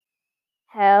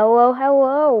Hello,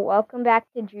 hello. Welcome back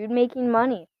to Jude Making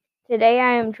Money. Today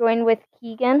I am joined with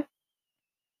Keegan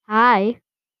Hi.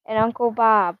 and Uncle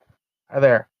Bob. Hi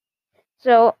there.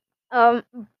 So, um,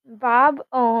 Bob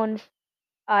owns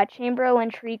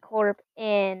Chamberlain Tree Corp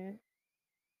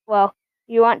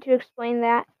you want to explain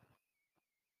that?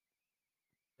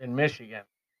 In Michigan,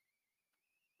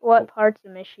 What parts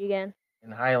of Michigan?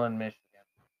 in Highland, Michigan,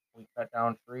 we cut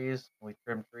down trees, we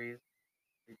trim trees,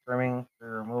 tree trimming, tree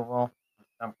removal, and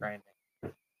stump grinding.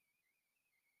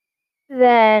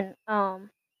 Then,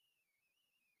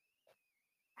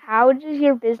 how does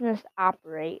your business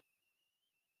operate?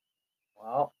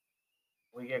 Well,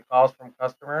 we get calls from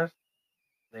customers.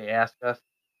 They ask us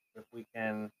if we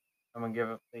can come and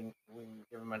we can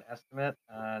give them an estimate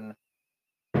on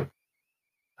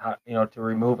how, to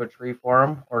remove a tree for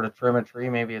them or to trim a tree.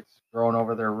 Maybe it's growing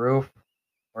over their roof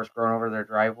or it's growing over their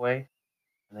driveway,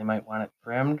 and they might want it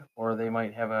trimmed, or they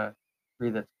might have a tree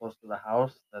that's close to the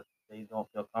house that they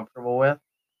don't feel comfortable with,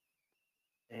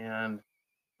 and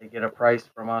they get a price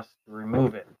from us to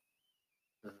remove it.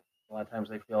 'Cause a lot of times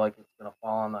they feel like it's going to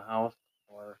fall on the house,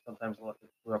 or sometimes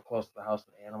it's real close to the house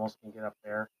and animals can get up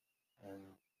there, and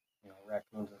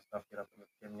raccoons and stuff get up in the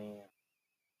chimney and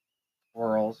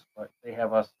squirrels. But they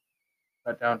have us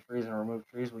cut down trees and remove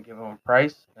trees. We give them a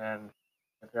price, and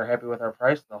if they're happy with our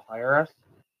price, they'll hire us,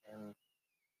 and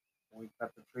we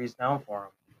cut the trees down for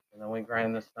them, and then we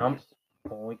grind the stumps.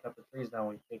 When we cut the trees down,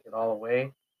 we take it all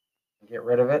away and get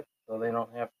rid of it, so they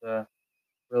don't have to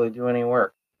really do any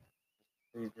work.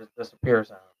 Tree just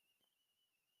disappears on them.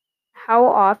 How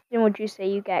often would you say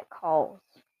you get calls?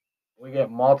 We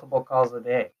get multiple calls a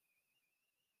day,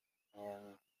 and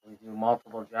we do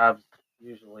multiple jobs,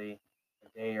 usually a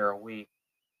day or a week,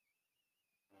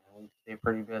 and we stay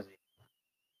pretty busy.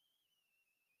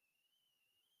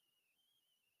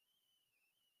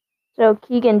 So,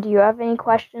 Keegan, do you have any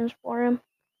questions for him?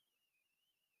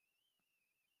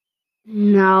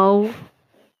 No.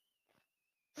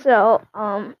 So,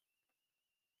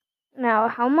 now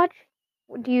how much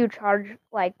do you charge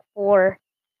for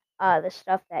the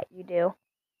stuff that you do?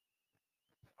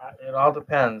 It all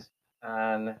depends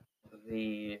on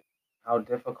the how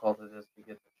difficult it is to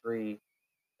get the tree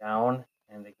down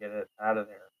and to get it out of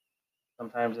there.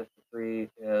 Sometimes if the tree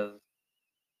is,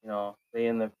 say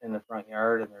in the front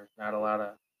yard and there's not a lot of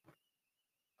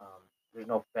there's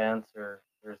no fence or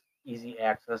there's easy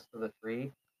access to the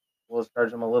tree, we'll just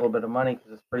charge them a little bit of money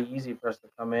because it's pretty easy for us to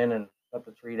come in and cut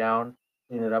the tree down,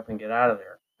 clean it up, and get out of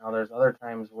there. Now, there's other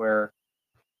times where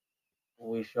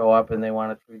we show up and they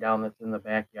want a tree down that's in the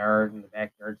backyard and the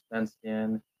backyard's fenced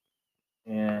in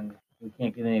and we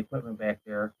can't get any equipment back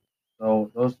there. So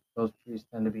those trees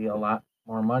tend to be a lot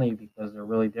more money because they're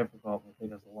really difficult and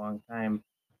take us a long time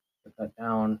to cut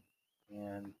down.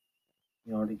 And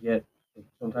to get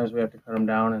sometimes we have to cut them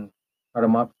down and cut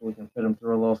them up so we can fit them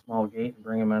through a little small gate and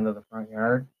bring them into the front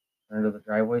yard or into the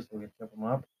driveway so we can chip them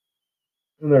up.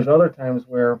 And there's other times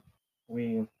where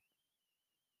we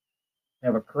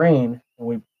have a crane and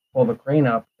we pull the crane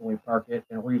up and we park it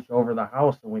and reach over the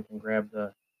house and we can grab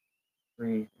the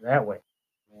tree that way.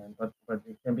 And but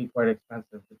it can be quite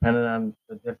expensive depending on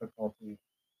the difficulty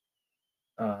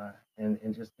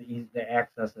and just the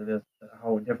access it is,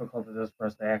 how difficult it is for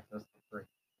us to access the tree.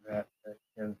 That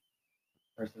can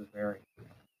prices vary.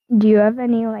 Do you have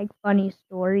any funny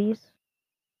stories?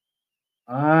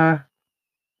 Uh,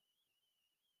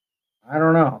 I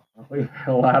don't know. We've had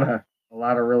a lot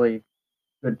of really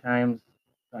good times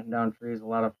cutting down trees. A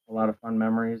lot of fun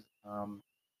memories.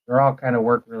 They're all kind of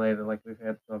work related. Like we've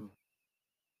had some,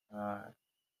 uh,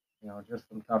 just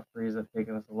some tough trees that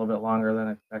taken us a little bit longer than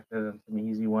expected, and some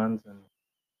easy ones. And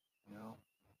you know,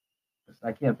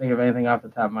 I can't think of anything off the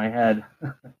top of my head,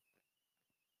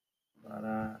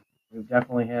 but we've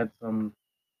definitely had some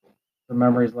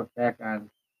memories look back on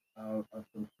of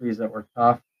some trees that were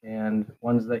tough and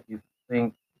ones that you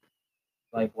think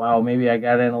like, wow, maybe I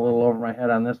got in a little over my head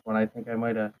on this one. I think I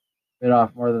might have bit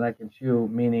off more than I can chew.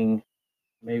 Meaning,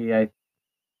 maybe I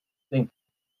think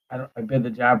I bid the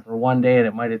job for one day and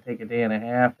it might have taken a day and a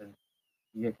half, and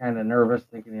you get kind of nervous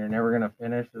thinking you're never going to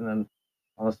finish, and then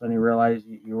all of a sudden you realize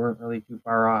you weren't really too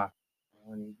far off.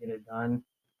 And when you get it done,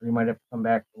 or you might have to come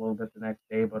back a little bit the next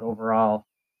day, but overall,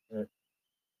 it,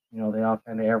 they all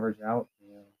kind of average out,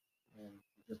 and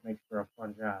it just makes for a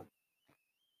fun job.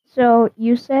 So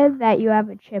you said that you have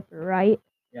a chipper, right?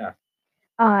 Yeah.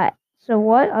 Uh, so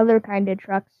what other kind of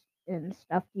trucks and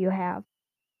stuff do you have?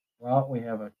 Well, we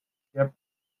have a chip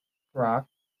truck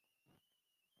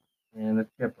and a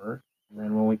chipper. And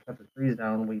then when we cut the trees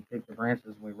down, we take the branches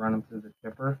and we run them through the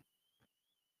chipper.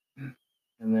 And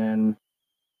then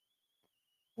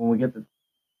when we get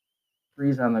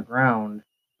trees on the ground,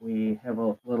 we have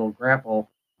a little grapple.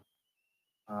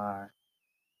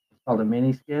 It's called a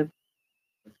mini skid.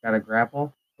 It's got a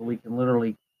grapple, so we can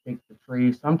literally take the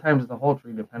tree, sometimes the whole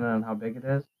tree, depending on how big it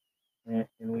is, and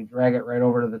we drag it right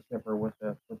over to the chipper with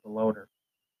the loader.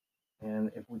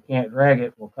 And if we can't drag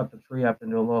it, we'll cut the tree up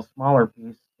into a little smaller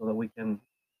piece so that we can,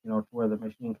 to where the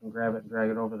machine can grab it and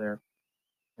drag it over there.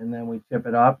 And then we chip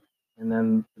it up, and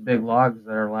then the big logs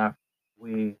that are left,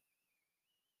 we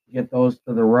get those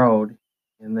to the road,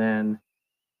 and then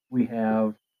we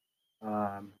have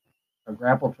a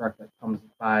grapple truck that comes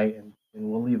by, and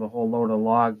we'll leave a whole load of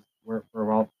logs for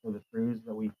the trees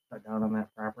that we cut down on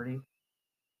that property.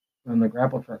 Then the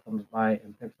grapple truck comes by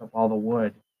and picks up all the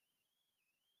wood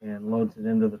and loads it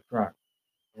into the truck.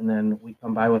 And then we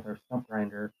come by with our stump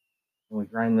grinder and we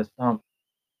grind the stump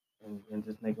and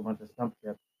just make a bunch of stump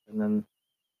chips. And then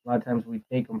a lot of times we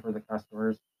take them for the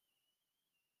customers,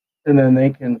 and then they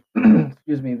can,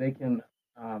 excuse me, they can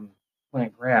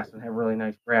plant grass and have really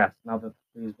nice grass now that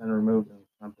the tree's been removed and the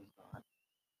stump is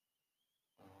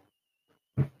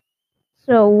gone.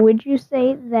 So would you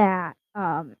say that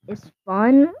it's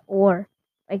fun or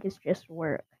like it's just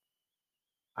work?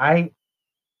 I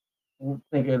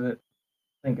think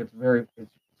it's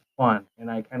fun, and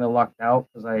I kind of lucked out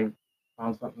because I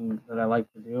found something that I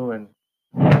like to do, and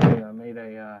I made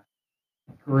a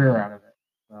career out of it.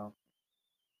 So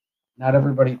not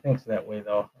everybody thinks that way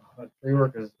though. Tree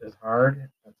work is hard.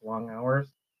 It's long hours,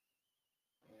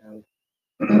 and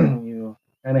you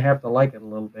kind of have to like it a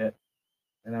little bit.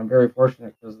 And I'm very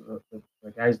fortunate because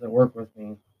the guys that work with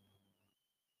me,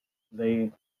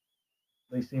 they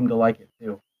they seem to like it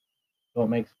too. So it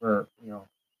makes for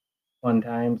fun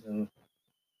times and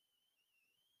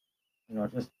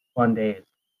just fun days,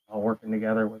 all working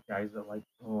together with guys that like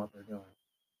doing what they're doing.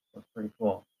 So it's pretty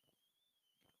cool.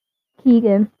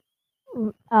 Keegan,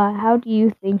 how do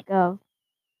you think of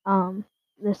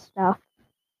this stuff?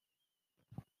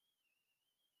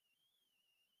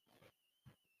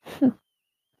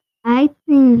 I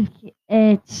think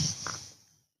it's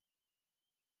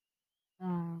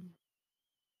um,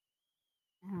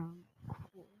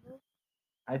 cool.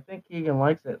 I think Keegan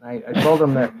likes it. And I told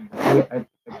him that I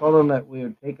told him that we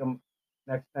would take him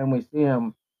next time we see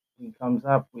him. He comes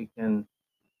up, we can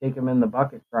take him in the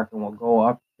bucket truck and we'll go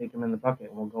up. Take him in the bucket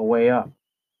and we'll go way up.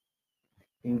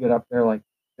 He can get up there like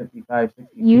 55, 60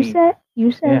 feet.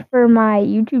 You said for my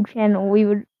YouTube channel we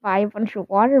would buy a bunch of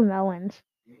watermelons.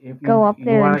 If go up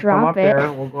there and drop it.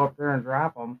 We'll go up there and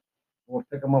drop them. We'll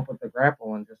pick them up with the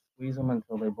grapple and just squeeze them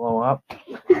until they blow up.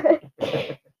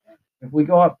 If we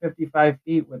go up 55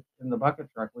 feet in the bucket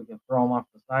truck, we can throw them off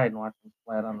the side and watch them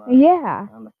splat on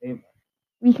the pavement.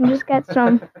 We can just get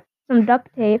some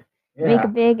duct tape, make a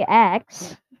big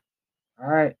X. All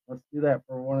right, let's do that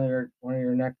for one of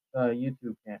your next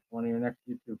YouTube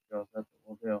shows. That's what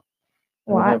we'll do.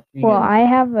 Well, I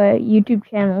have a YouTube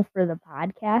channel for the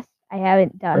podcast. I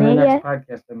haven't done it yet. Next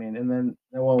podcast, I mean, and then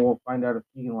we'll find out if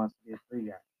Keegan wants to be a free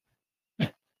guy.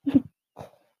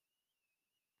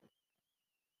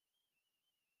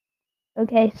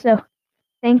 Okay, so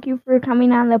thank you for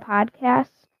coming on the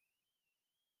podcast.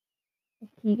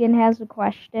 Keegan has a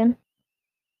question.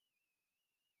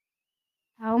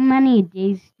 How many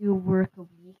days do you work a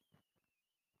week?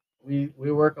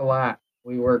 We work a lot.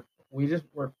 We just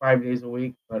work 5 days a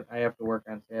week, but I have to work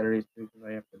on Saturdays too because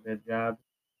I have to bid jobs,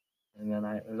 and then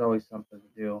there's always something to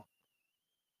do.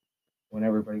 When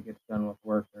everybody gets done with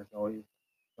work, there's always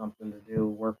something to do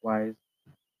work-wise,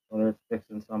 whether it's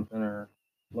fixing something or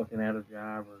looking at a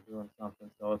job or doing something.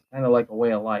 So it's kind of like a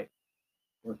way of life.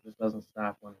 Work just doesn't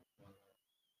stop when it's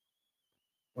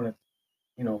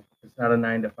it's not a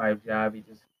 9 to 5 job. You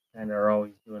just kind of are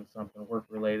always doing something work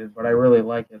related. But I really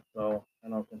like it, so I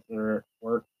don't consider it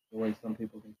work the way some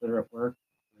people consider it work.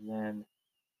 And then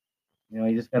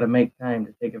you just got to make time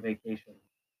to take a vacation.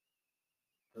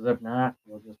 Because if not,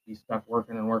 you'll just be stuck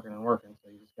working and working and working. So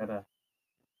you just gotta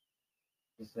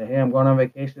just say, "Hey, I'm going on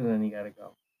vacation," and then you gotta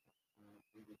go.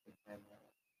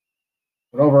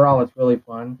 But overall, it's really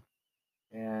fun,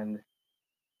 and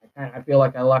I feel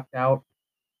like I lucked out.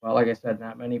 Well, like I said,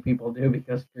 not many people do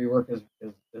because tree work is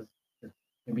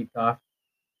can be tough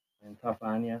and tough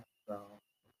on you. So,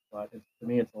 but to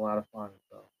me, it's a lot of fun.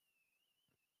 So,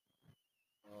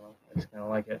 I just kind of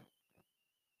like it.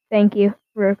 Thank you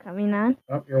for coming on.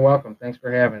 Oh, you're welcome. Thanks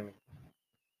for having me.